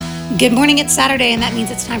Good morning, it's Saturday, and that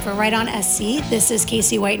means it's time for Right On SC. This is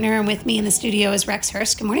Casey Whitener, and with me in the studio is Rex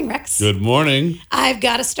Hurst. Good morning, Rex. Good morning. I've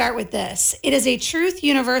got to start with this. It is a truth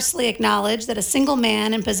universally acknowledged that a single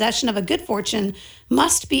man in possession of a good fortune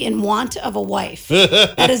must be in want of a wife.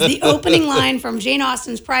 That is the opening line from Jane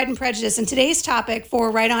Austen's Pride and Prejudice. And today's topic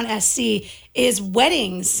for Right On SC is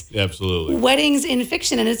weddings. Absolutely. Weddings in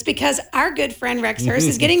fiction. And it's because our good friend Rex Hurst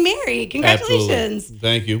is getting married. Congratulations. Absolutely.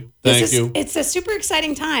 Thank you. Thank you. It's a super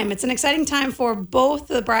exciting time. It's an exciting time for both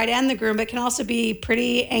the bride and the groom, but can also be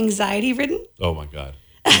pretty anxiety ridden. Oh, my God.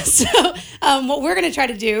 So what we're going to try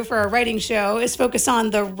to do for our writing show is focus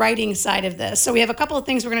on the writing side of this. So we have a couple of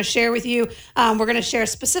things we're going to share with you. We're going to share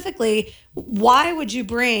specifically, why would you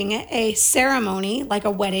bring a ceremony like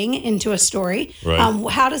a wedding into a story? Right.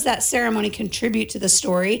 How does that ceremony contribute to the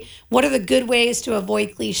story? What are the good ways to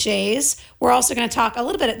avoid cliches? We're also going to talk a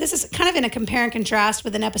little bit, this is kind of in a compare and contrast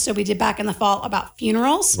with an episode we did back in the fall about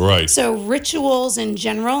funerals. Right. So rituals in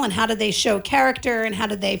general, and how do they show character, and how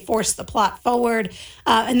do they force the plot forward?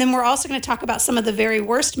 And then we're also going to talk about some of the very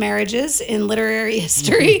worst marriages in literary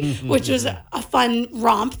history, which was a fun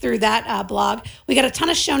romp through that blog. We got a ton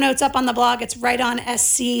of show notes up on the blog. It's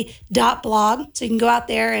rightonsc.blog. So you can go out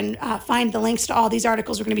there and find the links to all these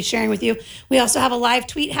articles we're going to be sharing with you. We also have a live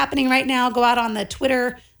tweet happening right now. Go out on the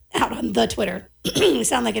Twitter. You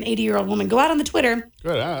sound like an 80-year-old woman. Go out on the Twitter.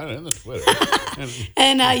 Good. On the Twitter.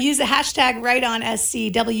 And use the hashtag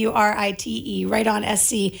RightOnSC, WRITE,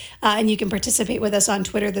 RightOnSC, and you can participate with us on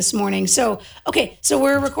Twitter this morning. So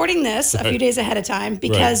we're recording this a few days ahead of time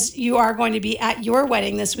because you are going to be at your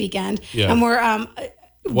wedding this weekend. Yeah. And we're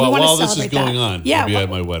while this is going on, I'll be at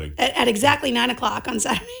my wedding. At exactly 9 o'clock on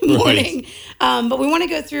Saturday morning. Right. But we want to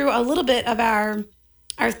go through a little bit of our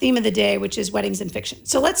theme of the day, which is weddings in fiction.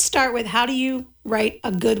 So let's start with, how do you write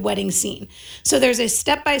a good wedding scene? So there's a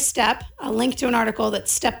step-by-step, a link to an article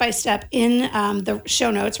that's step-by-step in the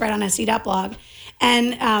show notes, right on sc.blog.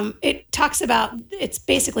 And it talks about, it's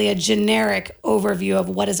basically a generic overview of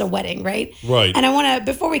what is a wedding, right? Right. And I want to,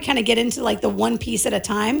 before we kind of get into like the one piece at a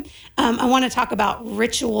time, I want to talk about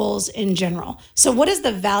rituals in general. So what is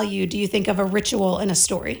the value, do you think, of a ritual in a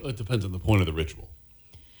story? It depends on the point of the ritual.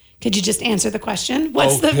 Could you just answer the question?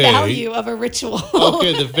 What's the value of a ritual?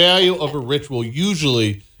 Okay, the value of a ritual,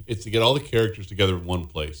 usually it's to get all the characters together in one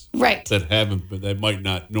place. Right. That might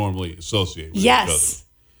not normally associate with each other.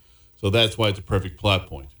 So that's why it's a perfect plot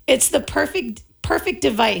point. It's the perfect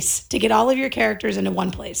device to get all of your characters into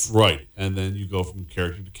one place. Right. And then you go from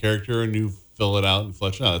character to character and you fill it out and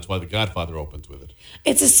flesh it out. That's why The Godfather opens with it.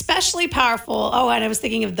 It's especially powerful. Oh, and I was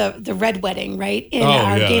thinking of the Red Wedding, right? In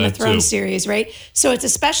our Game of Thrones series, right? So it's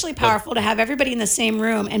especially powerful to have everybody in the same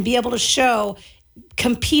room and be able to show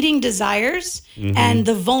competing desires and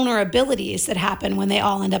the vulnerabilities that happen when they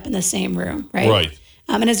all end up in the same room, right? Right.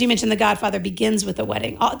 And as you mentioned, The Godfather begins with a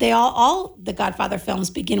wedding. All the Godfather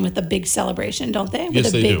films begin with a big celebration, don't they?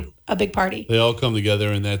 Yes, they do. A big party. They all come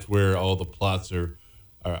together, and that's where all the plots are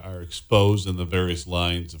exposed and the various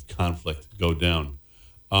lines of conflict go down.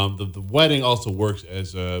 The wedding also works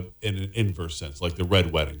as in an inverse sense, like the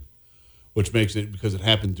Red Wedding, which makes it, because it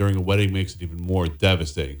happened during a wedding, makes it even more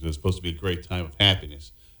devastating. It's supposed to be a great time of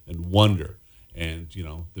happiness and wonder. And,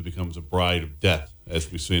 there becomes a bride of death, as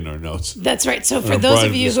we see in our notes. That's right. So for those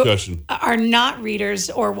of you who are not readers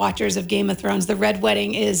or watchers of Game of Thrones, the Red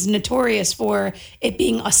Wedding is notorious for it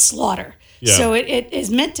being a slaughter. Yeah. So it is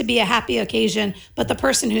meant to be a happy occasion, but the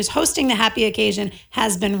person who's hosting the happy occasion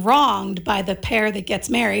has been wronged by the pair that gets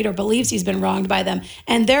married, or believes he's been wronged by them,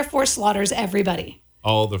 and therefore slaughters everybody.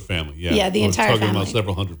 All their family, yeah. Yeah, the entire family. Talking about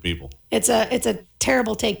several hundred people. It's a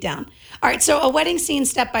terrible takedown. All right, so a wedding scene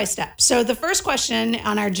step by step. So the first question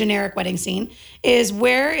on our generic wedding scene is,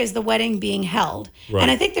 where is the wedding being held? Right. And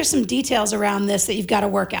I think there's some details around this that you've got to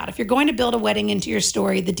work out. If you're going to build a wedding into your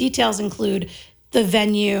story, the details include the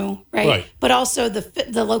venue, right? But also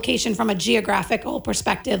the location from a geographical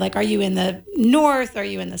perspective. Like, are you in the north? Are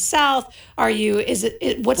you in the south?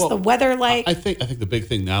 What's the weather like? I think the big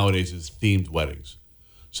thing nowadays is themed weddings.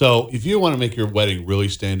 So if you want to make your wedding really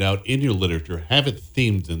stand out in your literature, have it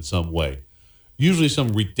themed in some way. Usually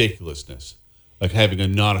some ridiculousness, like having a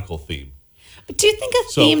nautical theme. But do you think a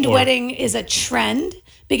themed wedding is a trend?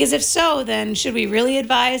 Because if so, then should we really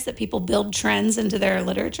advise that people build trends into their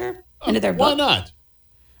literature, into their book? Why not?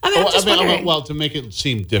 I'm just wondering. Well, to make it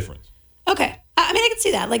seem different. Okay. I mean, I could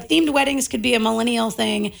see that. Like, themed weddings could be a millennial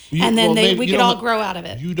thing, and then we could all grow out of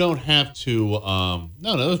it. You don't have to.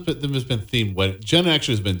 There's been themed weddings. Jen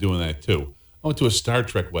actually has been doing that too. I went to a Star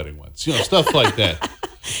Trek wedding once. Stuff like that.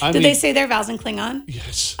 Did they say their vows in Klingon?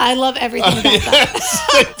 Yes. I love everything about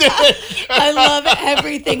that. I love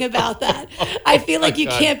everything about that. I feel like you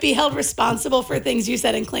can't be held responsible for things you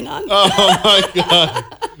said in Klingon. Oh my God.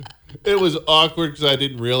 It was awkward because I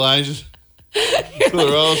didn't realize. So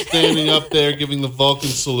they're all standing up there giving the Vulcan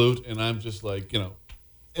salute, and I'm just like,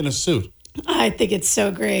 in a suit. I think it's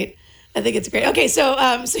so great. I think it's great. Okay, so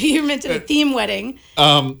you mentioned a theme wedding.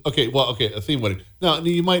 A theme wedding. Now,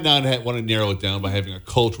 you might not want to narrow it down by having a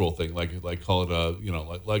cultural thing, like call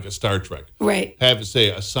it like a Star Trek. Right. Have it say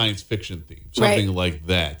a science fiction theme, something like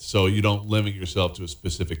that, so you don't limit yourself to a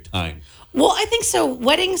specific time. Well, I think so.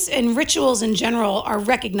 Weddings and rituals in general are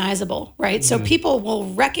recognizable, right? So people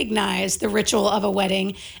will recognize the ritual of a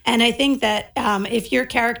wedding, and I think that if your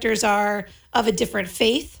characters are of a different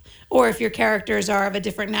faith, or if your characters are of a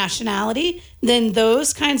different nationality, then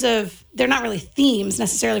those kinds of, they're not really themes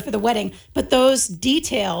necessarily for the wedding, but those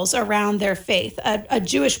details around their faith, a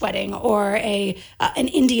Jewish wedding or an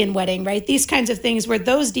Indian wedding, right? These kinds of things where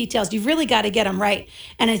those details, you've really got to get them right.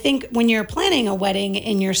 And I think when you're planning a wedding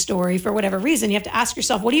in your story, for whatever reason, you have to ask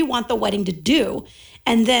yourself, what do you want the wedding to do?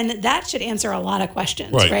 And then that should answer a lot of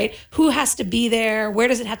questions, right? Who has to be there? Where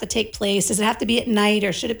does it have to take place? Does it have to be at night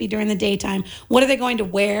or should it be during the daytime? What are they going to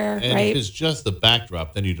wear, and right? If it's just the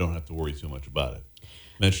backdrop, then you don't have to worry too much about it.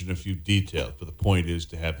 Mention a few details, but the point is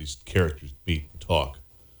to have these characters meet and talk.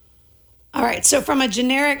 All right, so from a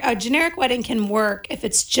generic wedding can work if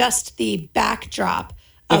it's just the backdrop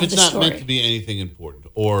of the story. If it's not meant to be anything important,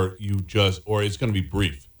 or it's going to be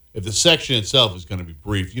brief. If the section itself is going to be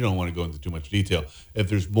brief, you don't want to go into too much detail. If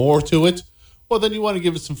there's more to it, well, then you want to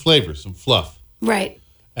give it some flavor, some fluff. Right.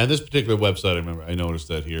 And this particular website, I noticed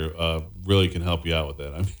that here, really can help you out with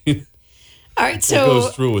that. I mean, all right, so it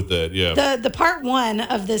goes through with that, yeah. The part one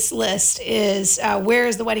of this list is where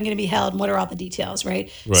is the wedding going to be held and what are all the details,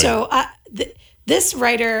 right? So this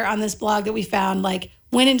writer on this blog that we found,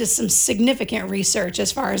 went into some significant research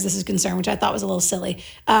as far as this is concerned, which I thought was a little silly.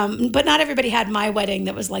 But not everybody had my wedding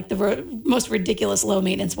that was like the most ridiculous low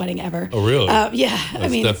maintenance wedding ever. Oh, really? Yeah.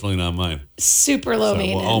 That's definitely not mine. Super low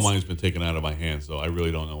maintenance. Well, all mine's been taken out of my hands, so I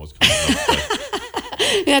really don't know what's coming up.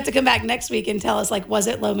 You have to come back next week and tell us, was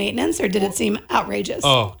it low maintenance or did it seem outrageous?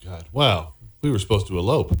 Oh, God. Well, we were supposed to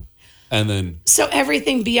elope. And then... So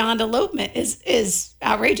everything beyond elopement is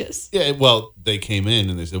outrageous. Yeah, well, they came in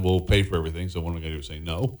and they said, we'll pay for everything. So what am I going to do? Say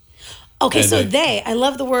no? Okay, so I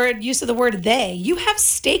love the use of the word they. You have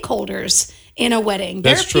stakeholders in a wedding.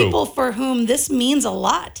 There are people for whom this means a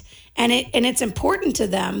lot. And it's important to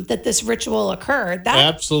them that this ritual occurred.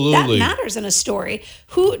 Absolutely. That matters in a story.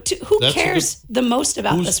 Who cares the most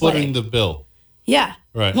about this wedding? Who's footing the bill? Yeah.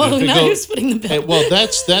 Right. Well, who's footing the bill? Well,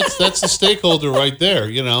 that's the stakeholder right there,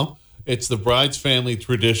 It's the bride's family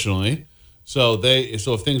traditionally. So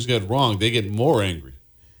if things get wrong, they get more angry.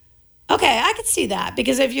 Okay, I could see that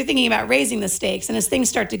because if you're thinking about raising the stakes and as things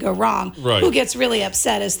start to go wrong, who gets really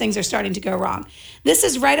upset as things are starting to go wrong? This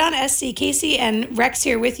is Right on SC. Casey and Rex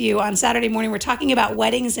here with you on Saturday morning. We're talking about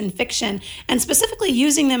weddings in fiction and specifically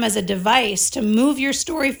using them as a device to move your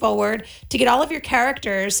story forward, to get all of your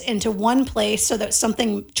characters into one place so that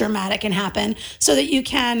something dramatic can happen, so that you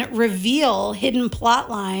can reveal hidden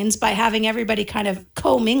plot lines by having everybody kind of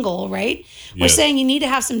commingle, right? Yes. We're saying you need to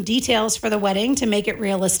have some details for the wedding to make it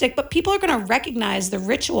realistic, but people are going to recognize the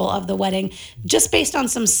ritual of the wedding just based on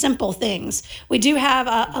some simple things. We do have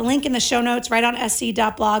a link in the show notes right on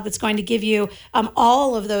sc.blog that's going to give you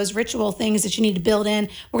all of those ritual things that you need to build in.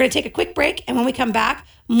 We're going to take a quick break, and when we come back,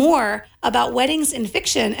 more about weddings in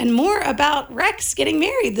fiction and more about Rex getting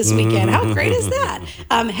married this weekend. How great is that?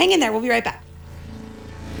 Hang in there. We'll be right back.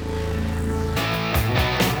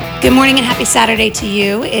 Good morning and happy Saturday to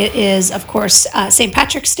you. It is, of course, St.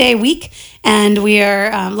 Patrick's Day week, and we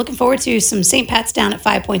are looking forward to some St. Pat's down at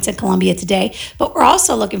 5 Points in Columbia today, but we're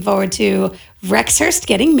also looking forward to Rex Hurst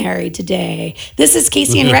getting married today. This is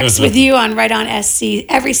Casey and Rex with you on Right on SC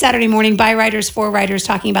every Saturday morning by writers for writers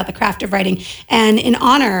talking about the craft of writing. And in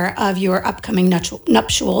honor of your upcoming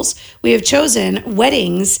nuptials, we have chosen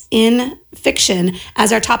weddings in fiction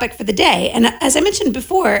as our topic for the day. And as I mentioned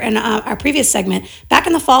before in our previous segment, back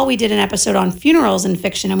in the fall, we did an episode on funerals in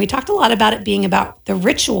fiction, and we talked a lot about it being about the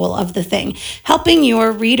ritual of the thing, helping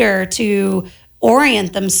your reader to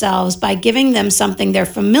orient themselves by giving them something they're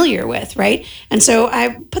familiar with, right? And so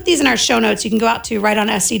I put these in our show notes. You can go out to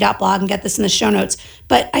writeonsc.blog and get this in the show notes.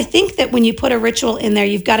 But I think that when you put a ritual in there,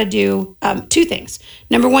 you've got to do two things.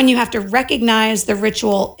 Number one, you have to recognize the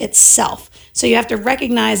ritual itself. So you have to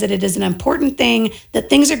recognize that it is an important thing, that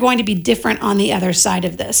things are going to be different on the other side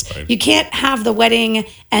of this. Right. You can't have the wedding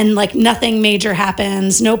and like nothing major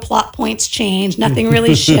happens, no plot points change, nothing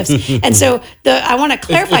really shifts. And so I want to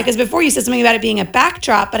clarify, because before you said something about it being a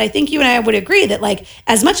backdrop, but I think you and I would agree that like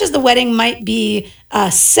as much as the wedding might be a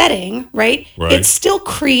setting, right? It still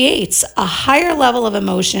creates a higher level of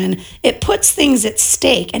emotion. It puts things at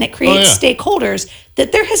stake and it creates stakeholders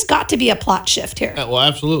that there has got to be a plot shift here. Well,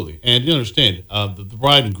 absolutely. And you understand, the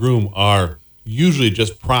bride and groom are usually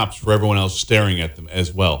just props for everyone else staring at them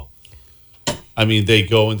as well. I mean, they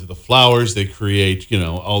go into the flowers, they create,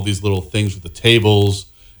 all these little things with the tables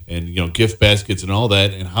and, gift baskets and all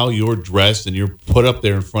that. And how you're dressed and you're put up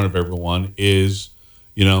there in front of everyone is,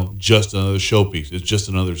 just another showpiece. It's just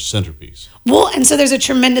another centerpiece. Well, and so there's a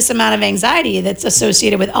tremendous amount of anxiety that's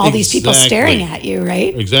associated with all these people staring at you,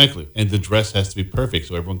 right? Exactly. And the dress has to be perfect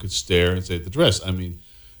so everyone could stare and say the dress. I mean,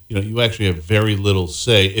 you actually have very little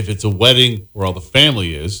say. If it's a wedding where all the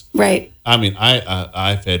family is. Right. I mean,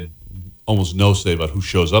 I've had almost no say about who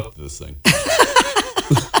shows up to this thing.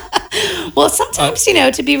 Well, sometimes,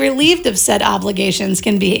 to be relieved of said obligations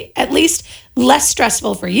can be at least less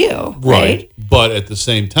stressful for you, right? But at the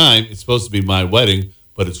same time, it's supposed to be my wedding,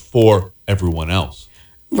 but it's for everyone else.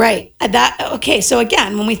 Right. Okay. So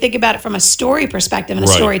again, when we think about it from a story perspective and a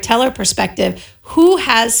storyteller perspective, who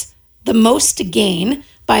has the most to gain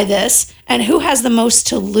by this and who has the most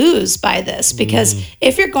to lose by this? Because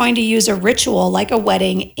if you're going to use a ritual like a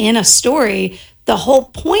wedding in a story, the whole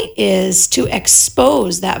point is to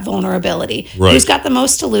expose that vulnerability. Right. Who's got the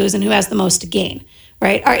most to lose and who has the most to gain,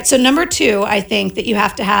 right? All right, so number 2, I think that you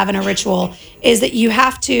have to have in a ritual is that you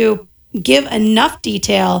have to give enough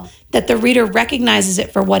detail that the reader recognizes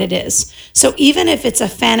it for what it is. So even if it's a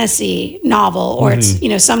fantasy novel or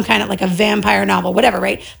it's, some kind of like a vampire novel, whatever,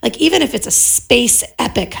 right? Like even if it's a space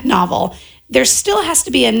epic novel, there still has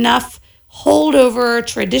to be enough holdover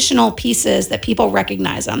traditional pieces that people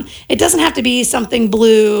recognize them. It doesn't have to be something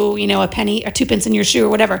blue, a penny or 2 pence in your shoe or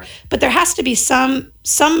whatever, but there has to be some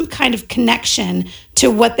kind of connection to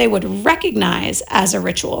what they would recognize as a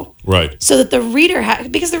ritual. Right. So that the reader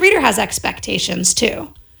because the reader has expectations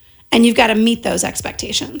too. And you've got to meet those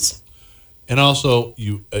expectations. And also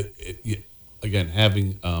again,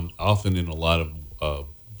 having often in a lot of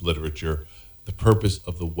literature, the purpose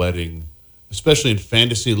of the wedding, especially in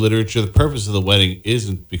fantasy literature, the purpose of the wedding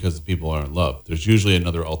isn't because the people are in love. There's usually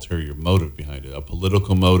another ulterior motive behind it, a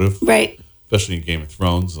political motive. Right. Especially in Game of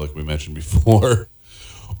Thrones, like we mentioned before.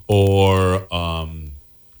 Or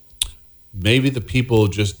maybe the people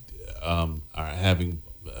just are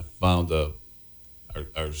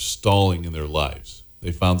stalling in their lives.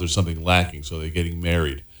 They found there's something lacking, so they're getting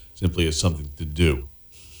married simply as something to do.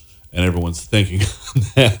 And everyone's thinking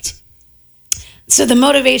that. So the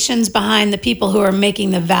motivations behind the people who are making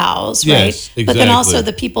the vows, right? Yes, exactly. But then also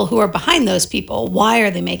the people who are behind those people. Why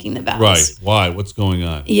are they making the vows? Right. Why? What's going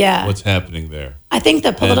on? Yeah. What's happening there? I think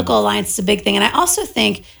the political alliance is a big thing. And I also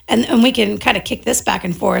think, and we can kind of kick this back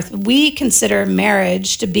and forth, we consider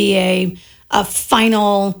marriage to be a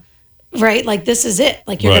final, right? Like this is it.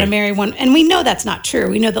 Like you're going to marry one. And we know that's not true.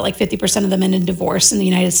 We know that like 50% of the men in divorce in the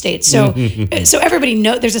United States. So, so everybody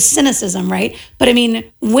knows there's a cynicism, right? But I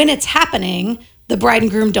mean, when it's happening, the bride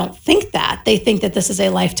and groom don't think that. They think that this is a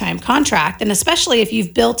lifetime contract. And especially if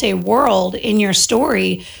you've built a world in your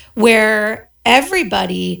story where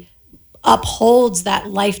everybody upholds that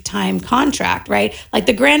lifetime contract, right? Like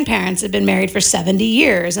the grandparents have been married for 70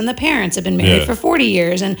 years and the parents have been married for 40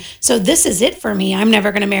 years. And so this is it for me. I'm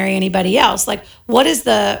never going to marry anybody else. Like what's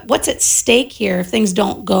at stake here if things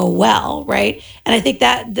don't go well, right? And I think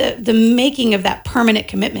that the making of that permanent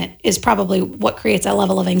commitment is probably what creates a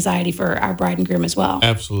level of anxiety for our bride and groom as well.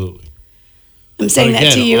 Absolutely. I'm saying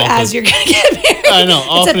that to you as you're going to get married. I know.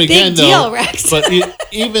 Often it's a big again, deal, though, Rex. But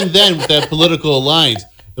even then, with that political alliance,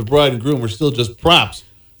 the bride and groom were still just props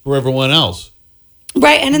for everyone else.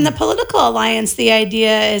 Right. And in the political alliance, the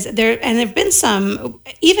idea is there have been some,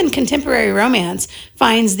 even contemporary romance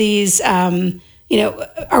finds these,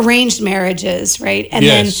 arranged marriages, right? And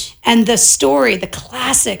then the story, the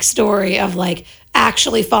classic story of like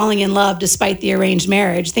actually falling in love despite the arranged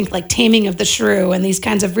marriage. Think like Taming of the Shrew and these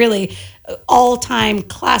kinds of really all-time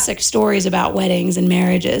classic stories about weddings and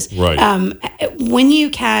marriages. Right. When you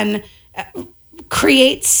can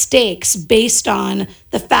create stakes based on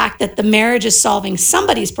the fact that the marriage is solving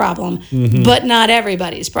somebody's problem, but not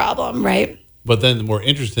everybody's problem, right? But then the more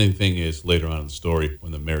interesting thing is later on in the story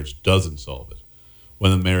when the marriage doesn't solve it,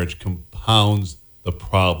 when the marriage compounds the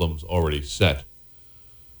problems already set,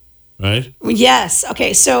 right? Yes.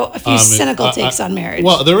 Okay, so a few cynical takes on marriage.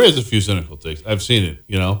 Well, there is a few cynical takes. I've seen it,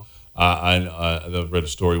 I read a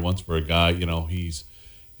story once where a guy,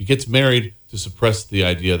 he gets married to suppress the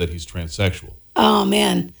idea that he's transsexual. Oh,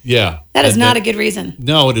 man. Yeah. That is not a good reason.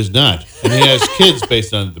 No, it is not. And he has kids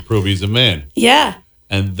based on it to prove he's a man. Yeah.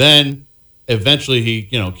 And then eventually he,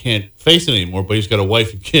 can't face it anymore, but he's got a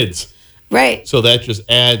wife and kids. Right. So that just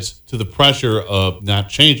adds to the pressure of not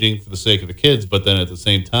changing for the sake of the kids, but then at the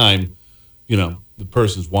same time, the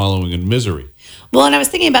person's wallowing in misery. Well, and I was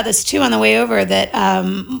thinking about this too on the way over, that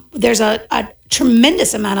there's a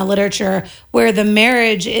tremendous amount of literature where the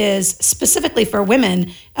marriage is specifically for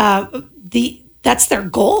women. That's their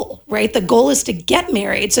goal, right? The goal is to get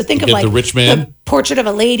married. So think of like the rich man. The Portrait of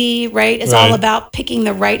a Lady, right? It's all about picking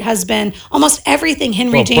the right husband. Almost everything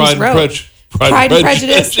Henry James wrote. Pride and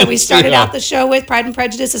Prejudice that we started out the show with. Pride and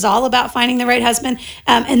Prejudice is all about finding the right husband.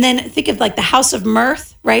 And then think of like the House of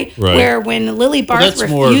Mirth, right? Where when Lily Barth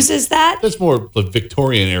refuses that. That's more the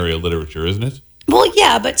Victorian era literature, isn't it? Well,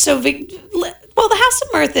 yeah, but the House of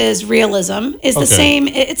Mirth is realism. Is the same.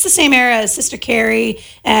 It's the same era as Sister Carrie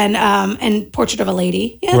and Portrait of a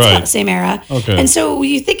Lady. Yeah, it's about the same era. Okay. And so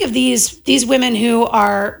you think of these women who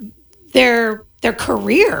are their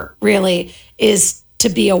career really is to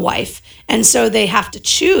be a wife, and so they have to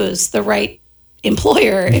choose the right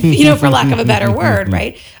employer, for lack of a better word,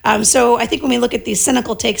 right? So I think when we look at these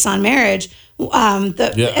cynical takes on marriage, and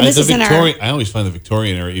this is I always find the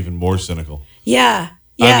Victorian era even more cynical. Yeah.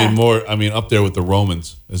 Yeah. I mean, up there with the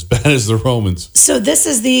Romans, as bad as the Romans. So this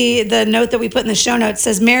is the note that we put in the show notes. It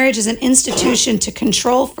says marriage is an institution to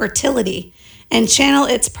control fertility and channel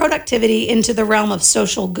its productivity into the realm of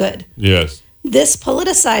social good. Yes. This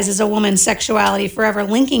politicizes a woman's sexuality, forever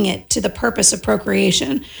linking it to the purpose of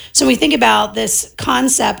procreation. So when we think about this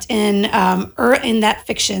concept in that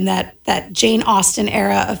fiction, that Jane Austen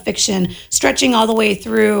era of fiction, stretching all the way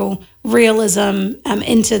through realism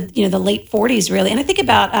into the late 40s, really. And I think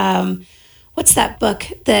about what's that book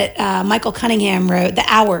that Michael Cunningham wrote, The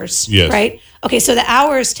Hours, right? Okay, so The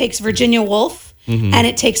Hours takes Virginia Woolf. Mm-hmm. And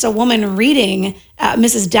it takes a woman reading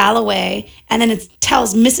Mrs. Dalloway, and then it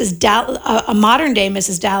tells a modern day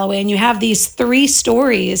Mrs. Dalloway, and you have these three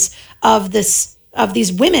stories of these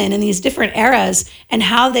women in these different eras and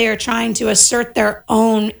how they are trying to assert their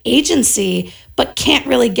own agency, but can't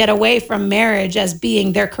really get away from marriage as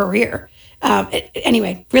being their career.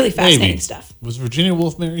 Anyway, really fascinating stuff. Was Virginia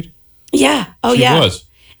Woolf married? Yeah. Oh, she yeah. Was.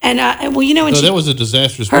 And when that was a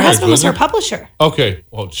disastrous her marriage. Her husband was her publisher. Okay.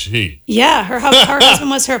 Well, gee. Yeah, her husband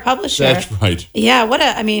was her publisher. That's right. Yeah.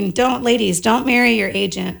 Don't marry your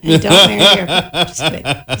agent and don't marry your.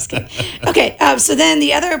 Just kidding. Okay. So then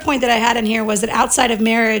the other point that I had in here was that outside of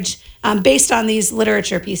marriage, based on these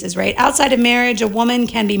literature pieces, right? Outside of marriage, a woman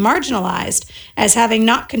can be marginalized as having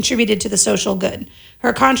not contributed to the social good.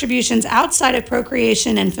 Her contributions outside of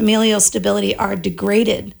procreation and familial stability are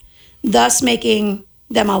degraded, thus making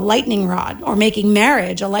them a lightning rod, or making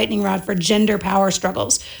marriage a lightning rod for gender power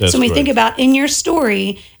struggles. That's so when we right. think about in your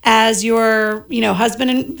story, as your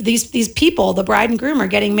husband and these people, the bride and groom, are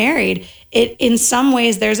getting married, it in some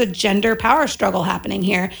ways there's a gender power struggle happening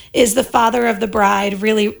here. Is the father of the bride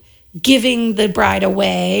really giving the bride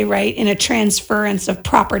away, right, in a transference of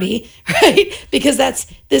property, right? Because that's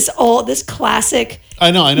this classic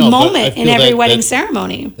moment in every wedding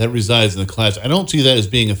ceremony. That resides in the class. I don't see that as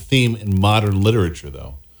being a theme in modern literature,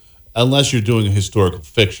 though, unless you're doing a historical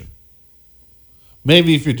fiction.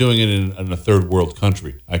 Maybe if you're doing it in a third world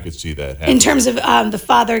country, I could see that happening. In terms of the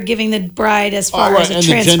father giving the bride as far as a and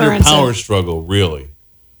transference. the gender power struggle, really.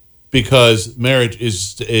 Because marriage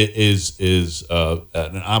is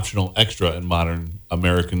an optional extra in modern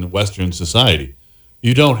American Western society.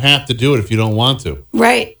 You don't have to do it if you don't want to.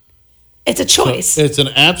 Right. It's a choice. So it's an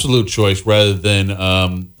absolute choice rather than,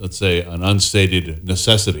 let's say, an unstated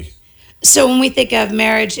necessity. So when we think of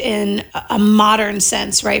marriage in a modern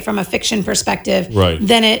sense, right, from a fiction perspective, right,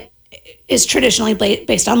 then it is traditionally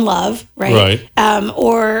based on love, right?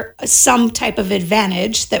 Or some type of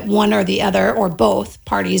advantage that one or the other or both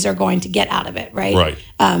parties are going to get out of it, right?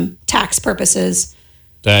 Right. Tax purposes.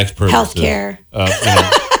 Healthcare.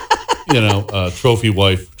 Trophy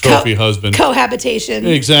wife, trophy husband. Cohabitation.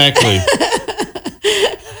 Exactly.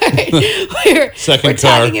 Right. We're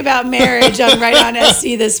talking about marriage on Right On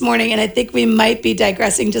SC this morning, and I think we might be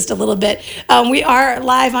digressing just a little bit. We are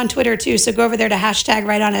live on Twitter too, so go over there to #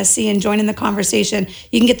 Right On SC and join in the conversation.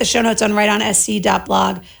 You can get the show notes on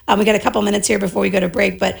rightonsc.blog. We got a couple minutes here before we go to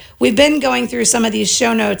break, but we've been going through some of these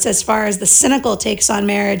show notes as far as the cynical takes on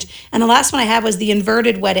marriage, and the last one I had was the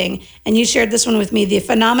inverted wedding, and you shared this one with me, the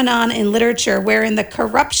phenomenon in literature wherein the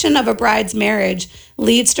corruption of a bride's marriage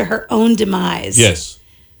leads to her own demise. Yes.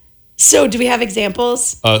 So do we have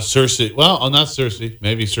examples? Cersei. Well, not Cersei.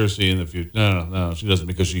 Maybe Cersei in the future. No. She doesn't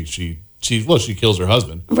because she kills her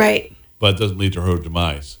husband, Right. but it doesn't lead to her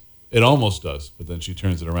demise. It almost does, but then she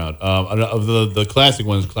turns it around. Of the classic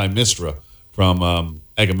one is Clymnestra from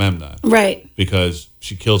Agamemnon, Right. because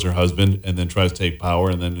she kills her husband and then tries to take power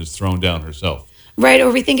and then is thrown down herself. Right. Or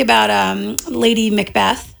we think about Lady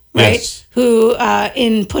Macbeth, right? Yes. Who,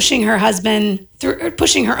 in pushing her husband through,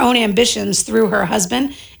 pushing her own ambitions through her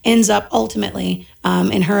husband, ends up ultimately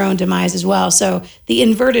in her own demise as well. So the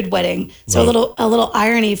inverted wedding. So Right. a little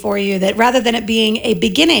irony for you that rather than it being a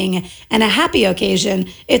beginning and a happy occasion,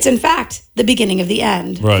 it's in fact the beginning of the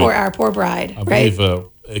end Right. for our poor bride. I right. believe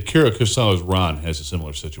Akira Kurosawa's Ron has a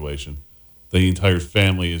similar situation. The entire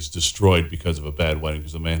family is destroyed because of a bad wedding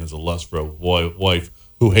because the man has a lust for a wife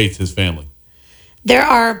who hates his family. There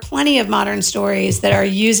are plenty of modern stories that are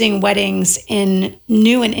using weddings in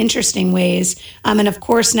new and interesting ways. And of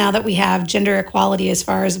course, now that we have gender equality as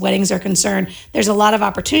far as weddings are concerned, there's a lot of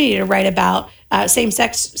opportunity to write about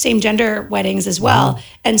same-sex, same-gender weddings as well. Mm-hmm.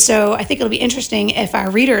 And so I think it'll be interesting if our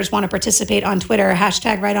readers want to participate on Twitter,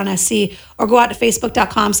 hashtag WriteOnSC, or go out to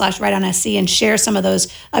facebook.com/WriteOnSC and share some of those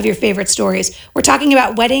of your favorite stories. We're talking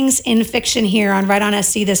about weddings in fiction here on Write on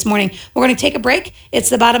SC this morning. We're going to take a break. It's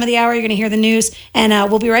the bottom of the hour. You're going to hear the news, and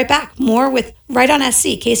we'll be right back. More with Write on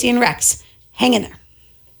SC, Casey and Rex. Hang in there.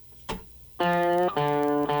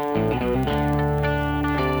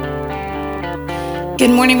 Good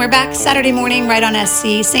morning. We're back Saturday morning, right on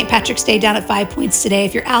SC. St. Patrick's Day down at 5 Points today.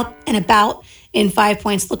 If you're out and about in 5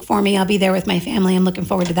 Points, look for me. I'll be there with my family. I'm looking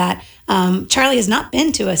forward to that. Charlie has not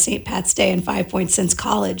been to a St. Pat's Day in 5 Points since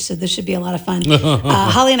college, so this should be a lot of fun.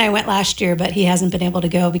 Holly and I went last year, but he hasn't been able to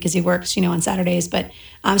go because he works, on Saturdays. But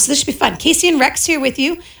so this should be fun. Casey and Rex here with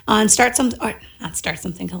you on Start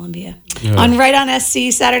Something Columbia. Yeah. On Write on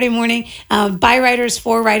SC Saturday morning. By writers,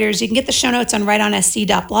 for writers. You can get the show notes on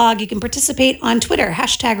writeonsc.blog. You can participate on Twitter,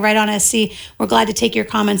 hashtag WriteOnSC. We're glad to take your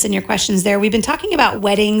comments and your questions there. We've been talking about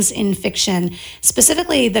weddings in fiction,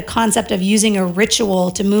 specifically the concept of using a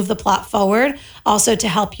ritual to move the plot forward, also to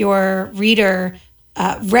help your reader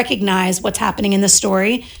recognize what's happening in the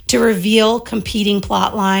story, to reveal competing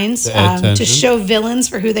plot lines, to show villains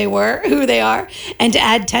for who they are, and to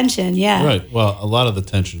add tension. Yeah. Right. Well, a lot of the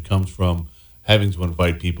tension comes from having to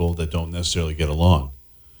invite people that don't necessarily get along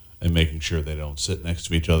and making sure they don't sit next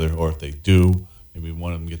to each other, or if they do, maybe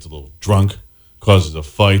one of them gets a little drunk, causes a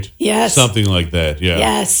fight. Yes. Something like that. Yeah.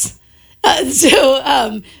 Yes.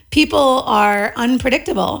 So people are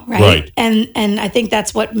unpredictable, right? And I think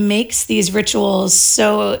that's what makes these rituals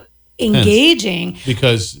so engaging.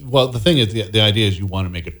 Because, well, the thing is, the idea is you want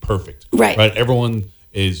to make it perfect. Right. Everyone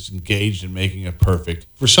is engaged in making it perfect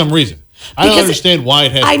for some reason. I don't understand why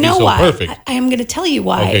it has to be so perfect. I am going to tell you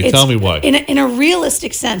why. Okay, tell me why. In a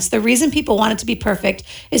realistic sense, the reason people want it to be perfect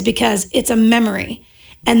is because it's a memory.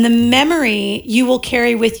 And the memory you will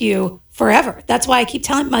carry with you forever. That's why I keep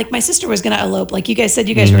telling, like, my sister was going to elope. Like you guys said,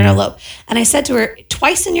 you guys were going to elope. And I said to her,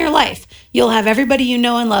 twice in your life, you'll have everybody you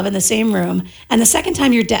know and love in the same room. And the second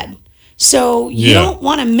time you're dead. So you don't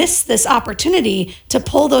want to miss this opportunity to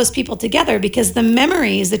pull those people together, because the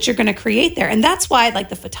memories that you're going to create there. And that's why, like,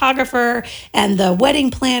 the photographer and the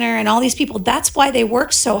wedding planner and all these people, that's why they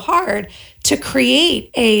work so hard to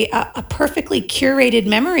create a perfectly curated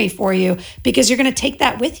memory for you, because you're going to take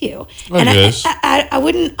that with you. I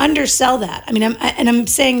wouldn't undersell that. I mean, I'm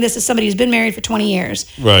saying this as somebody who's been married for 20 years.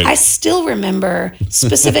 Right. I still remember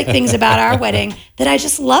specific things about our wedding that I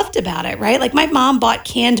just loved about it, right? Like, my mom bought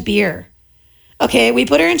canned beer. Okay, we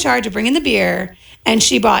put her in charge of bringing the beer, and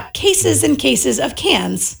she bought cases and cases of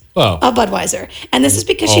cans of Budweiser. And this is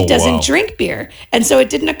because she doesn't drink beer. And so it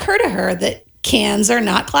didn't occur to her that cans are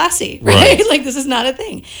not classy, right? Like, this is not a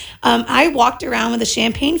thing. I walked around with a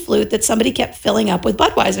champagne flute that somebody kept filling up with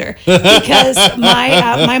Budweiser because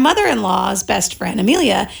my mother-in-law's best friend,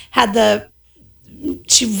 Amelia,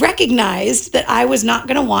 she recognized that I was not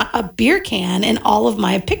going to want a beer can in all of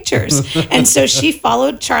my pictures. And so she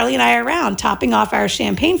followed Charlie and I around, topping off our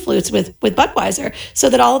champagne flutes with Budweiser, so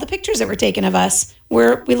that all of the pictures that were taken of us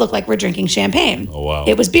we look like we're drinking champagne. Oh, wow.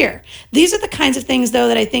 It was beer. These are the kinds of things, though,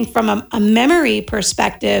 that I think from a memory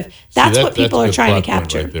perspective, that's what people are trying to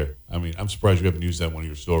capture. Right there. I mean, I'm surprised you haven't used that in one of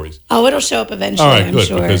your stories. Oh, it'll show up eventually, all right, I'm good,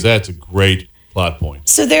 sure. Because that's a great plot point.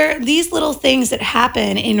 So there are these little things that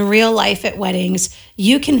happen in real life at weddings.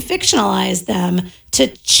 You can fictionalize them to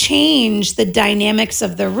change the dynamics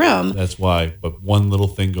of the room. That's why, but one little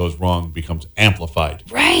thing goes wrong, becomes amplified.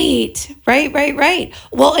 Right.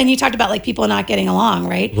 Well, and you talked about, like, people not getting along,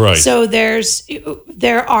 right? Right. So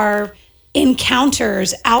there are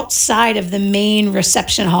encounters outside of the main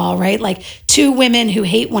reception hall, right? Like two women who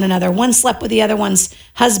hate one another. One slept with the other one's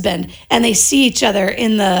husband, and they see each other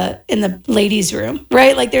in the ladies' room,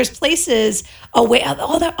 right? Like there's places away.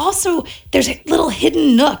 Also, there's little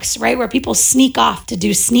hidden nooks, right, where people sneak off to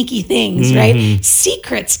do sneaky things, right?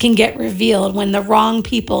 Secrets can get revealed when the wrong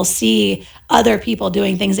people see other people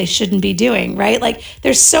doing things they shouldn't be doing, right? Like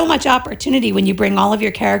there's so much opportunity when you bring all of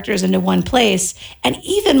your characters into one place, and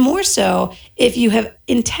even more so if you have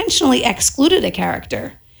intentionally excluded a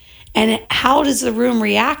character. And how does the room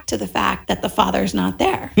react to the fact that the father's not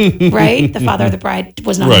there, right? The father of the bride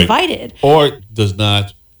was not invited. Or does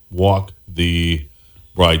not walk the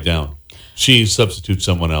bride down. She substitutes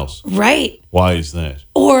someone else. Right. Why is that?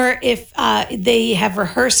 Or if they have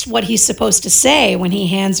rehearsed what he's supposed to say when he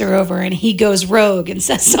hands her over and he goes rogue and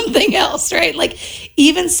says something else, right? Like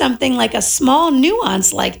even something like a small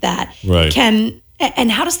nuance like that can...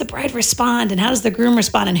 And how does the bride respond? And how does the groom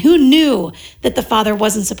respond? And who knew that the father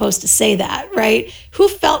wasn't supposed to say that, right? Who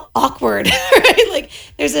felt awkward, right? Like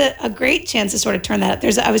there's a great chance to sort of turn that up.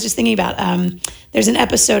 I was just thinking about, there's an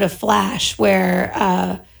episode of Flash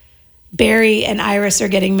where Barry and Iris are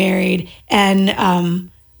getting married,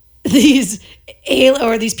 and these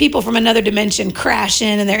people from another dimension crash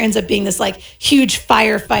in, and there ends up being this like huge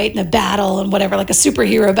firefight and a battle and whatever, like a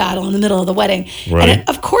superhero battle in the middle of the wedding. Right. And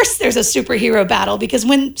of course there's a superhero battle, because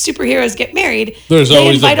when superheroes get married, they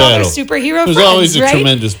invite all their superhero friends. There's always a right?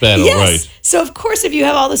 tremendous battle, yes. right? So of course, if you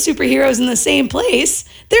have all the superheroes in the same place,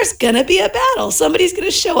 there's gonna be a battle. Somebody's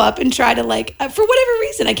gonna show up and try to for whatever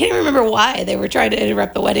reason, I can't even remember why they were trying to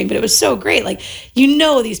interrupt the wedding, but it was so great. Like,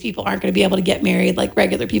 these people aren't gonna be able to get married like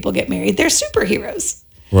regular people get married. They're superheroes.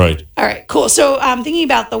 Right. All right, cool. So I'm thinking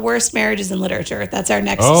about the worst marriages in literature. That's our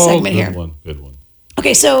next segment here. Good one.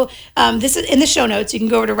 Okay, so this is in the show notes. You can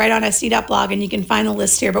go over to writeonsc.blog and you can find the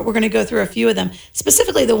list here, but we're going to go through a few of them,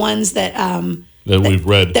 specifically the ones that we've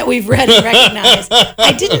read. That we've read and recognized.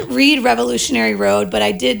 I didn't read Revolutionary Road, but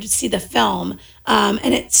I did see the film.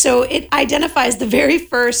 And it identifies the very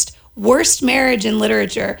first worst marriage in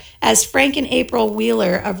literature as Frank and April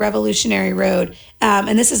Wheeler of Revolutionary Road.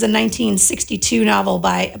 And this is a 1962 novel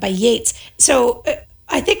by Yeats. So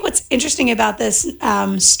I think what's interesting about this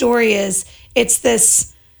story is it's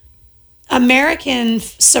this American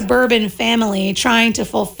suburban family trying to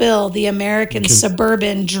fulfill the American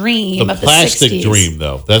suburban dream of the 60s. The plastic dream,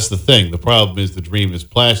 though. That's the thing. The problem is the dream is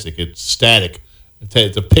plastic. It's static.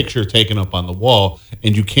 It's a picture taken up on the wall,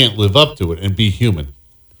 and you can't live up to it and be human.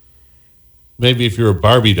 Maybe if you're a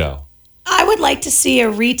Barbie doll. I would like to see a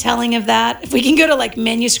retelling of that. If we can go to like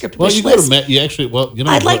manuscript Well, you wishlist. go to you actually. Well, you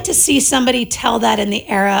know. I'd like to see somebody tell that in the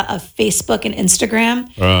era of Facebook and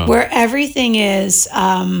Instagram, where everything is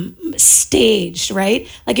staged, right?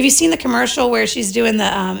 Like, have you seen the commercial where she's doing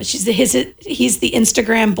the he's the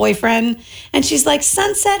Instagram boyfriend, and she's like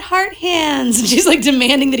sunset heart hands, and she's like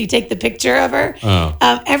demanding that he take the picture of her.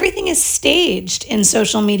 Everything is staged in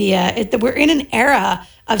social media. We're in an era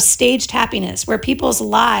of staged happiness where people's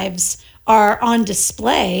lives are on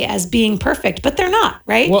display as being perfect, but they're not,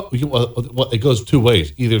 right? Well, it goes two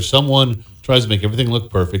ways. Either someone tries to make everything look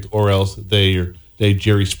perfect, or else they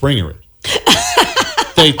Jerry Springer it.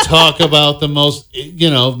 They talk about the most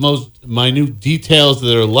minute details of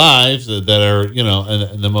their lives that are,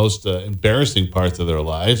 and the most embarrassing parts of their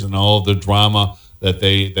lives, and all the drama that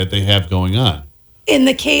they have going on. In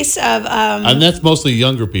the case of and that's mostly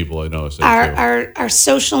younger people, I know. Our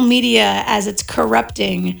social media as it's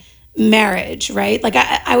corrupting marriage, right? Like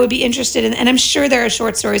I would be interested in, and I'm sure there are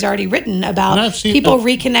short stories already written about people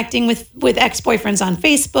reconnecting with ex-boyfriends on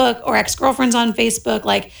Facebook or ex-girlfriends on Facebook,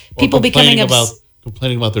 like people complaining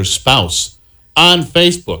about their spouse on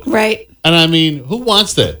Facebook, right? And I mean, who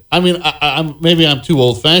wants that? I mean, maybe I'm too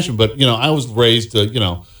old-fashioned, but I was raised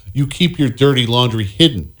to, you keep your dirty laundry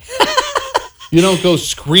hidden. You don't go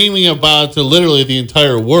screaming about to literally the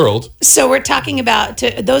entire world. So we're talking about,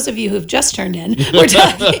 to those of you who've just turned in,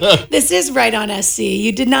 this is Right on SC.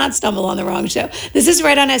 You did not stumble on the wrong show. This is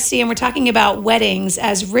Right on SC, and we're talking about weddings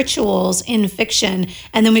as rituals in fiction.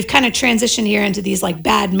 And then we've kind of transitioned here into these like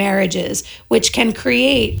bad marriages, which can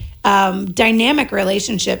create dynamic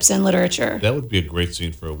relationships in literature. That would be a great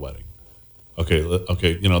scene for a wedding. Okay.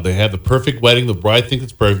 They have the perfect wedding. The bride thinks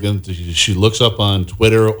it's perfect. Then she looks up on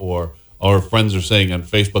Twitter or our friends are saying on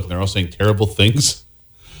Facebook, and they're all saying terrible things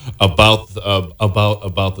about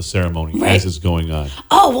the ceremony as it's going on.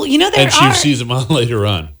 Oh, well, she sees them on later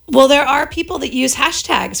on. Well, there are people that use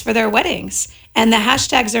hashtags for their weddings, and the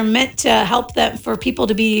hashtags are meant to help them for people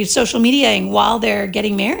to be social mediaing while they're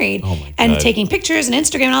getting married and taking pictures and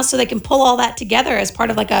Instagram and all, so they can pull all that together as part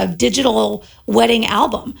of like a digital wedding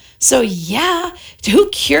album. So yeah, who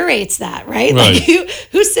curates that, right? Like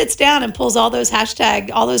who sits down and pulls all those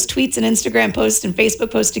tweets and Instagram posts and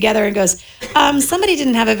Facebook posts together and goes, somebody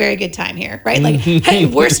didn't have a very good time here, right? Like, hey,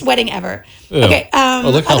 worst wedding ever. Yeah. Okay.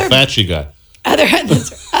 Look how fat she got. Other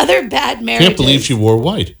bad marriages. Can't believe she wore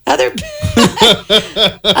white. Other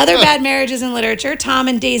bad marriages in literature. Tom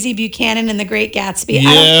and Daisy Buchanan in The Great Gatsby.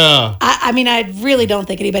 Yeah. I mean, I really don't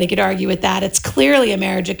think anybody could argue with that. It's clearly a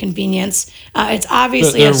marriage of convenience. It's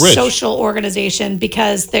obviously a rich. social organization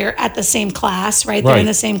because they're at the same class, right? They're in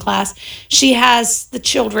the same class. She has the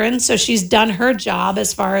children, so she's done her job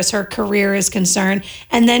as far as her career is concerned.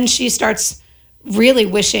 And then she starts really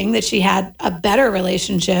wishing that she had a better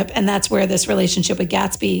relationship, and that's where this relationship with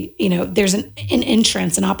Gatsby, there's an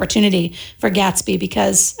entrance, an opportunity for Gatsby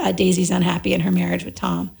because Daisy's unhappy in her marriage with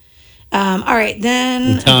Tom. All right,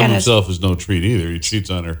 then and Tom himself is no treat either. He cheats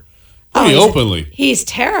on her pretty openly. He's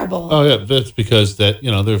terrible. Oh yeah, that's because there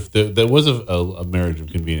was a marriage of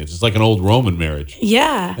convenience. It's like an old Roman marriage.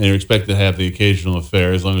 Yeah, and you're expected to have the occasional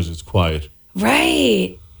affair as long as it's quiet.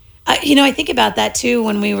 Right. I think about that too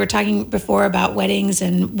when we were talking before about weddings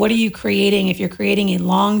and what are you creating if you're creating a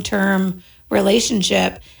long-term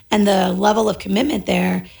relationship and the level of commitment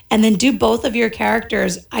there, and then do both of your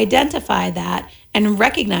characters identify that and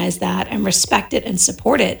recognize that and respect it and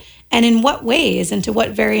support it, and in what ways and to what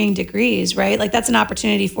varying degrees, right? Like that's an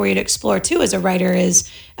opportunity for you to explore too as a writer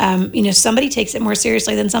is, somebody takes it more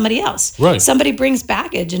seriously than somebody else. Right. Somebody brings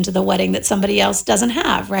baggage into the wedding that somebody else doesn't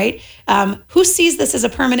have, right? Who sees this as a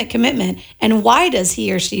permanent commitment, and why does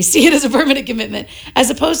he or she see it as a permanent commitment as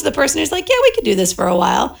opposed to the person who's like, yeah, we could do this for a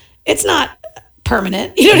while. It's not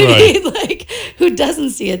permanent. You know what I mean? Like who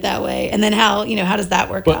doesn't see it that way? And then how does that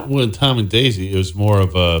work out? But with Tom and Daisy, it was more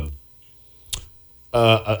of an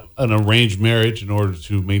arranged marriage in order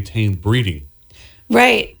to maintain breeding.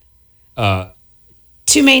 Right. To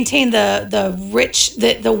maintain the rich,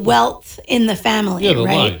 the wealth in the family. Yeah,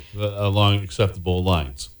 right? along acceptable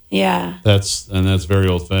lines. Yeah. That's very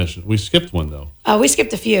old fashioned. We skipped one though. We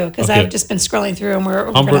skipped a few because I've just been scrolling through and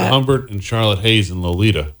we're Humbert and Charlotte Hayes and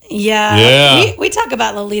Lolita. Yeah. We talk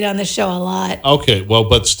about Lolita on this show a lot. Okay, well,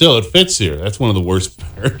 but still, it fits here. That's one of the worst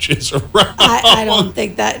marriages around. I don't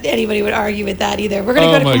think that anybody would argue with that either. We're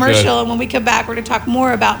going to go to commercial, and when we come back, we're going to talk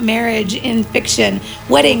more about marriage in fiction,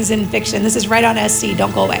 weddings in fiction. This is Right on SC.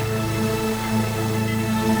 Don't go away.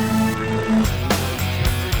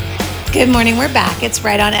 Good morning. We're back. It's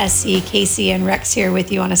Right on SC. Casey and Rex here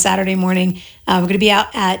with you on a Saturday morning. We're going to be out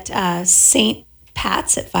at St.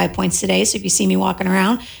 Pat's at 5 Points today. So if you see me walking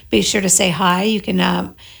around, be sure to say hi. You can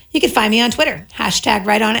find me on Twitter, hashtag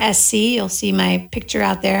Right on SC. You'll see my picture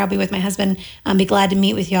out there. I'll be with my husband. I'll be glad to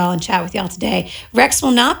meet with y'all and chat with y'all today. Rex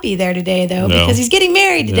will not be there today though because he's getting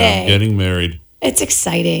married today. Getting married. It's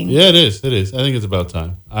exciting. Yeah, it is. It is. I think it's about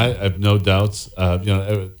time. I have no doubts.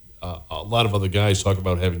 A lot of other guys talk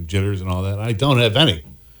about having jitters and all that. I don't have any.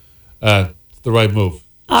 It's the right move.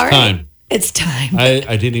 It's time.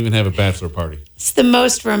 I didn't even have a bachelor party. It's the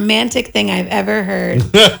most romantic thing I've ever heard.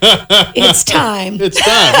 It's time. It's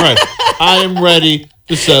time, right. I am ready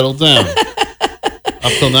to settle down.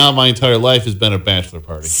 Up till now, my entire life has been a bachelor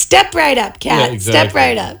party. Step right up, Kat. Yeah, exactly. Step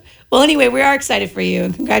right up. Well, anyway, we are excited for you,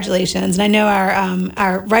 and congratulations. And I know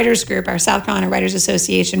our writers group, our South Carolina Writers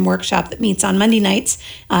Association workshop that meets on Monday nights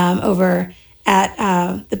over at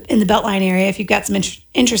in the Beltline area. If you've got some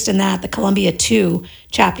interest in that, the Columbia 2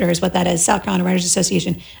 chapter is what that is, South Carolina Writers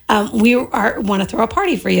Association. We want to throw a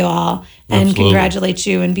party for you all and congratulate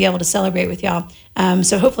you and be able to celebrate with y'all.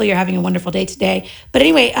 So hopefully you're having a wonderful day today. But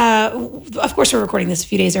anyway, of course we're recording this a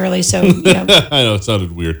few days early, so I know it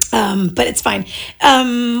sounded weird, but it's fine.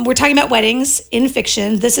 We're talking about weddings in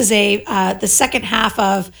fiction. This is the second half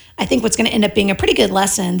of I think what's going to end up being a pretty good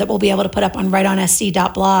lesson that we'll be able to put up on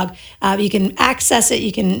rightonsc.blog. You can access it,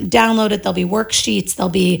 you can download it. There'll be worksheets, there'll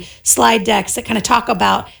be slide decks that kind of talk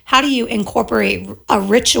about how do you incorporate a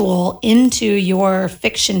ritual into your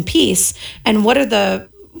fiction piece, and what are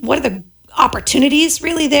the opportunities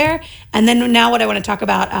really there. And then now what I want to talk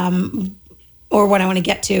about or what I want to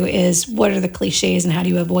get to is what are the cliches and how do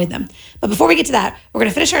you avoid them. But before we get to that, we're going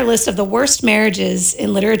to finish our list of the worst marriages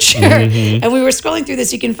in literature. Mm-hmm. And we were scrolling through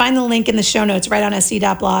this. You can find the link in the show notes right on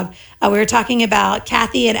sc.blog. We were talking about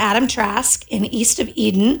Kathy and Adam Trask in East of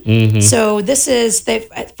Eden. Mm-hmm. So this is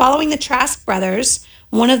following the Trask brothers.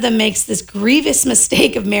 One of them makes this grievous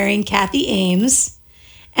mistake of marrying Kathy Ames.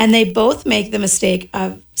 and they both make the mistake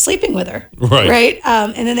of sleeping with her. Right.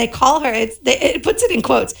 And then they call her, it puts it in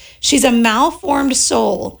quotes, she's a malformed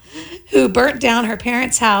soul who burnt down her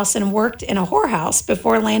parents' house and worked in a whorehouse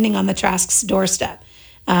before landing on the Trasks' doorstep.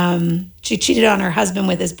 She cheated on her husband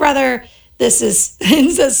with his brother. This is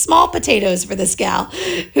it says small potatoes for this gal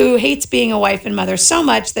who hates being a wife and mother so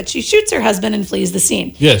much that she shoots her husband and flees the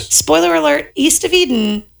scene. Yes. Spoiler alert, East of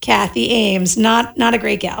Eden, Kathy Ames, not a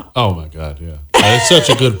great gal. Oh my God, yeah. It's such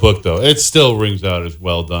a good book, though. It still rings out as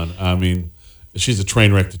well done. I mean, she's a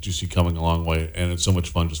train wreck that you see coming a long way, and it's so much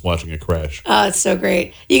fun just watching it crash. Oh, it's so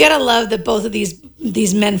great. You got to love that both of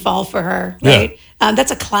these men fall for her, right? Yeah. That's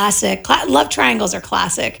a classic. Love triangles are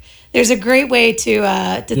classic. There's a great way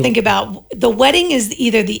to think about the wedding is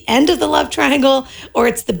either the end of the love triangle or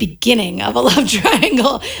it's the beginning of a love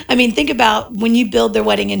triangle. I mean, think about when you build their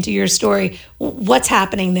wedding into your story, what's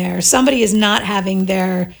happening there? Somebody is not having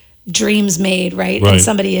their dreams made, right? And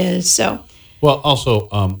somebody is. So. Well,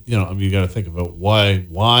 also, you got to think about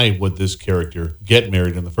why would this character get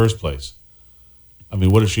married in the first place? I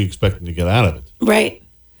mean, what is she expecting to get out of it? Right.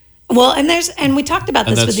 Well, and we talked about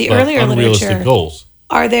this with the earlier unrealistic literature. Goals.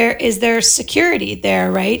 Is there security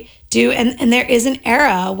there, right? And there is an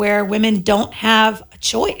era where women don't have a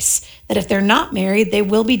choice, that if they're not married, they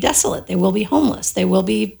will be desolate, they will be homeless, they will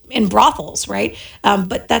be in brothels, right?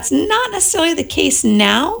 But that's not necessarily the case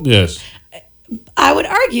now. Yes. I would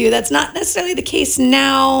argue that's not necessarily the case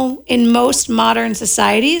now in most modern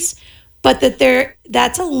societies, but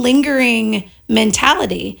that's a lingering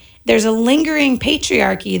mentality. There's a lingering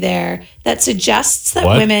patriarchy there that suggests that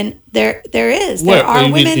women there is. There are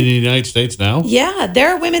women in the United States now. Yeah,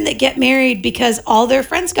 there are women that get married because all their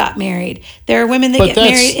friends got married. There are women that get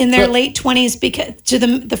married in their late 20s because to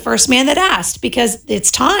the first man that asked because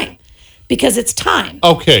it's time.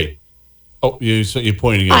 Okay. Oh, you're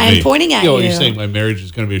pointing at me. I am pointing at you. You're saying my marriage is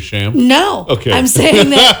going to be a sham? No. Okay. I'm saying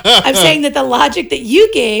that the logic that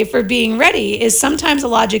you gave for being ready is sometimes a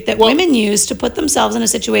logic that women use to put themselves in a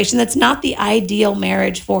situation that's not the ideal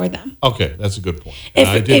marriage for them. Okay, that's a good point.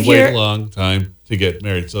 I did wait a long time to get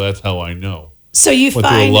married, so that's how I know. So you went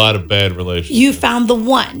through a lot of bad relationships. You found the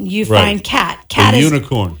one. You find Kat. Kat is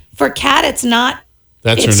unicorn. For Kat, it's not.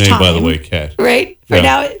 That's her name, by the way, Kat. Right?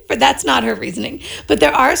 That's not her reasoning. But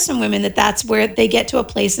there are some women that's where they get to a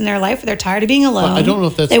place in their life where they're tired of being alone. Well, I don't know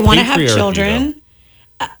if that's they want to have children.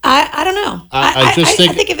 I don't know. I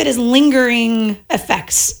think of it as lingering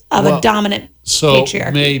effects of a dominant patriarchy.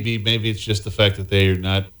 So maybe it's just the fact that they are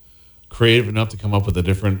not creative enough to come up with a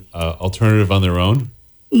different alternative on their own.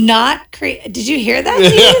 Not creative. Did you hear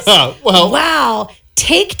that? Yeah. Well. Wow.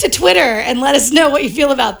 Take to Twitter and let us know what you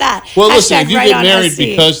feel about that. Well, listen, if you get married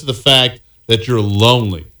because of the fact that you're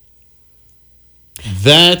lonely,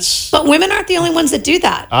 But women aren't the only ones that do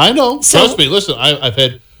that. I know. Trust me. Listen, I've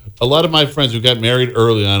had a lot of my friends who got married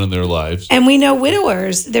early on in their lives. And we know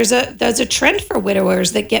widowers. There's a trend for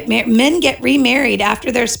widowers that men get remarried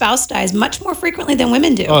after their spouse dies much more frequently than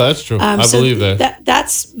women do. Oh, that's true. I believe that.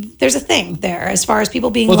 There's a thing there as far as people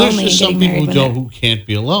being lonely and getting married. There's just some people who can't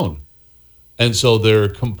be alone. And so they're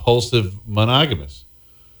compulsive monogamous.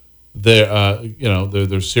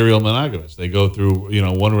 They're serial monogamous. They go through,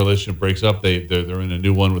 one relationship breaks up, they're in a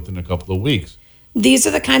new one within a couple of weeks. These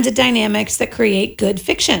are the kinds of dynamics that create good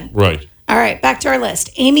fiction. Right. All right, back to our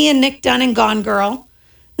list. Amy and Nick Dunn in Gone Girl.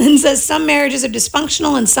 And says some marriages are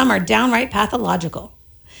dysfunctional and some are downright pathological.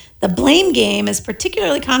 The blame game is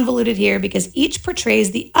particularly convoluted here because each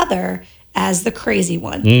portrays the other as the crazy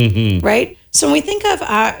one, right? So when we think of,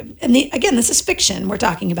 again, this is fiction we're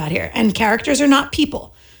talking about here, and characters are not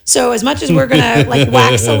people. So as much as we're going to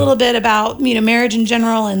wax a little bit about, marriage in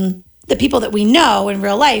general and the people that we know in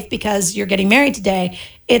real life because you're getting married today,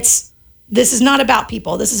 this is not about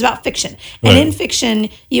people. This is about fiction. And in fiction,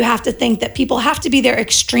 you have to think that people have to be their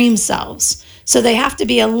extreme selves. So they have to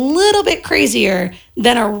be a little bit crazier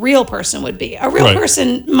than a real person would be. A real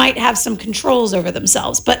person might have some controls over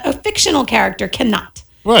themselves, but a fictional character cannot.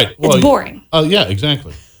 Right. Well, it's boring. Oh, yeah,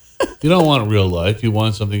 exactly. You don't want a real life. You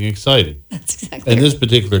want something exciting. That's exactly In this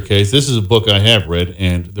particular case, this is a book I have read,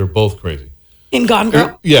 and they're both crazy. In Gone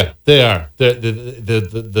Girl? Yeah, they are.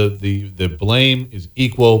 The blame is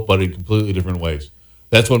equal, but in completely different ways.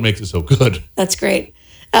 That's what makes it so good. That's great.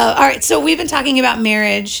 All right, so we've been talking about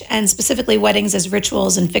marriage and specifically weddings as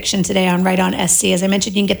rituals in fiction today on Right On SC. As I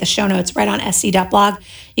mentioned, you can get the show notes rightonsc.blog.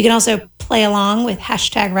 You can also play along with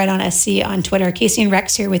hashtag RightOnSC on Twitter. Casey and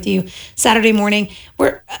Rex here with you Saturday morning.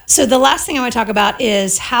 So the last thing I want to talk about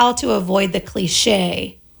is how to avoid the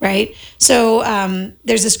cliche right? So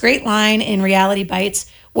there's this great line in Reality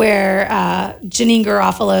Bites where Janine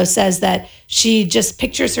Garofalo says that she just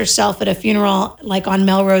pictures herself at a funeral like on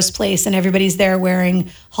Melrose Place and everybody's there wearing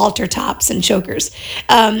halter tops and chokers.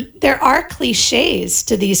 There are cliches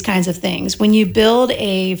to these kinds of things. When you build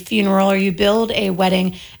a funeral or you build a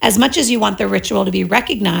wedding, as much as you want the ritual to be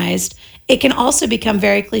recognized, it can also become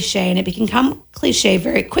very cliche, and it can become cliche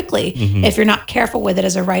very quickly if you're not careful with it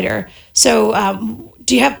as a writer. So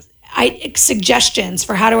do you have suggestions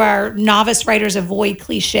for how do our novice writers avoid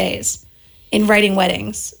cliches in writing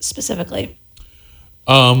weddings specifically?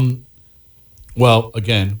 Well,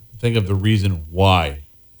 again, think of the reason why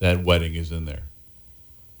that wedding is in there.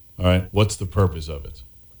 All right, what's the purpose of it?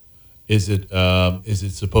 Is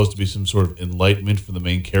it supposed to be some sort of enlightenment for the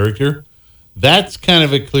main character? That's kind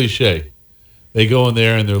of a cliche. They go in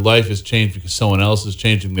there and their life has changed because someone else is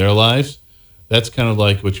changing their lives. That's kind of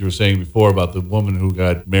like what you were saying before about the woman who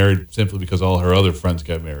got married simply because all her other friends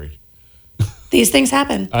got married. These things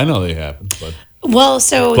happen. I know they happen, but... Well,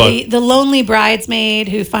 so the lonely bridesmaid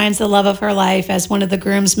who finds the love of her life as one of the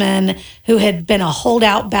groomsmen who had been a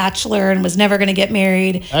holdout bachelor and was never going to get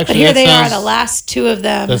married. Actually, but here they are, the last two of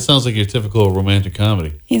them. That sounds like your typical romantic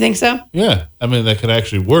comedy. You think so? Yeah. I mean, that could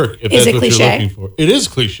actually work if Is that's it what cliche? you're looking for. It is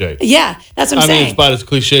cliche. Yeah, that's what I'm I saying. mean, it's about as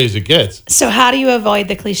cliche as it gets. So how do you avoid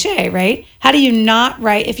the cliche, right? How do you not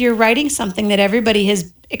write, if you're writing something that everybody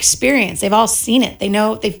has experienced, they've all seen it, they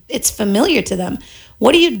know, it's familiar to them.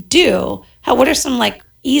 What do you do? What are some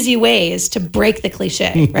easy ways to break the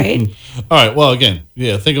cliche, right? All right. Well, again,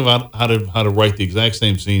 think about how to write the exact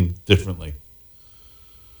same scene differently.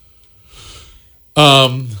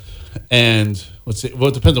 And let's see. Well,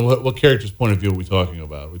 it depends on what character's point of view are we talking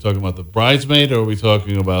about. Are we talking about the bridesmaid, or are we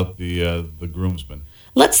talking about the groomsman?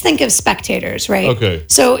 Let's think of spectators, right? Okay.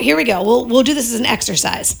 So here we go. We'll do this as an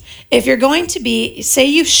exercise. If you're going to be, say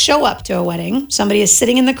you show up to a wedding, somebody is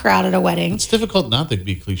sitting in the crowd at a wedding. It's difficult not to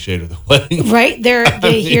be cliche to the wedding. Right?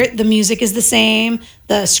 They hear the music is the same,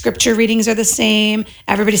 the scripture readings are the same,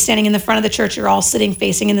 everybody's standing in the front of the church, you're all sitting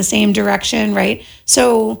facing in the same direction, right?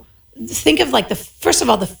 So think of first of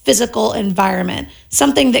all, the physical environment,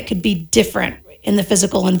 something that could be different in the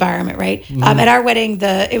physical environment, right? Mm-hmm. At our wedding,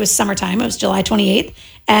 it was summertime, it was July 28th,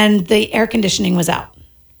 and the air conditioning was out.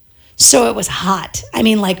 So it was hot. I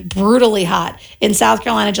mean, brutally hot. In South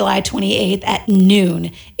Carolina, July 28th at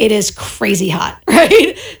noon, it is crazy hot,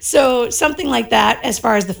 right? So something like that, as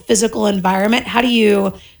far as the physical environment, how do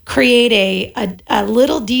you create a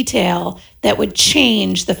little detail that would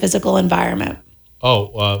change the physical environment?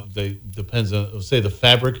 Depends on, say, the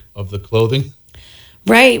fabric of the clothing.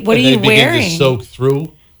 Right. What are you wearing? Begin to soak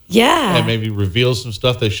through. Yeah. And maybe reveal some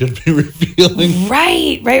stuff they shouldn't be revealing.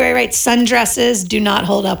 Right. Sundresses do not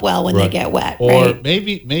hold up well when they get wet. Or right?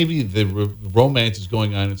 maybe the romance is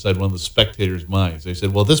going on inside one of the spectators' minds. They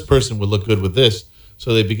said, well, this person would look good with this.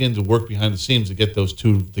 So they begin to work behind the scenes to get those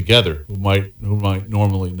two together who might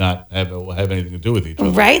normally not have anything to do with each other.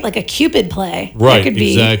 Right, like a Cupid play. Right, could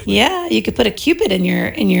be, exactly. Yeah, you could put a Cupid in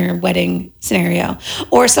your wedding scenario,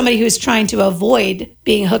 or somebody who's trying to avoid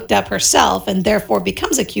being hooked up herself and therefore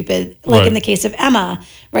becomes a Cupid, like in the case of Emma,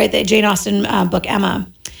 right? The Jane Austen book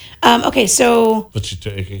Emma. Okay, so but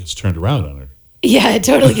it gets turned around on her. Yeah, it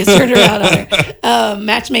totally gets turned around on her.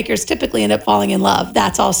 Matchmakers typically end up falling in love.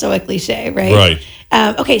 That's also a cliche, right? Right.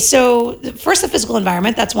 Okay, so first the physical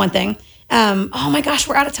environment. That's one thing. Oh my gosh,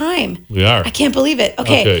 we're out of time. We are. I can't believe it.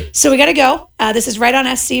 Okay. So we got to go. This is Right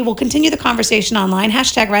on SC. We'll continue the conversation online.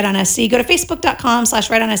 # Right on SC. Go to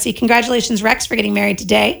facebook.com/Right on SC. Congratulations, Rex, for getting married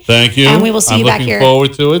today. Thank you. And we will see you back here looking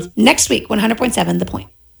forward to it. next week, 100.7 The Point.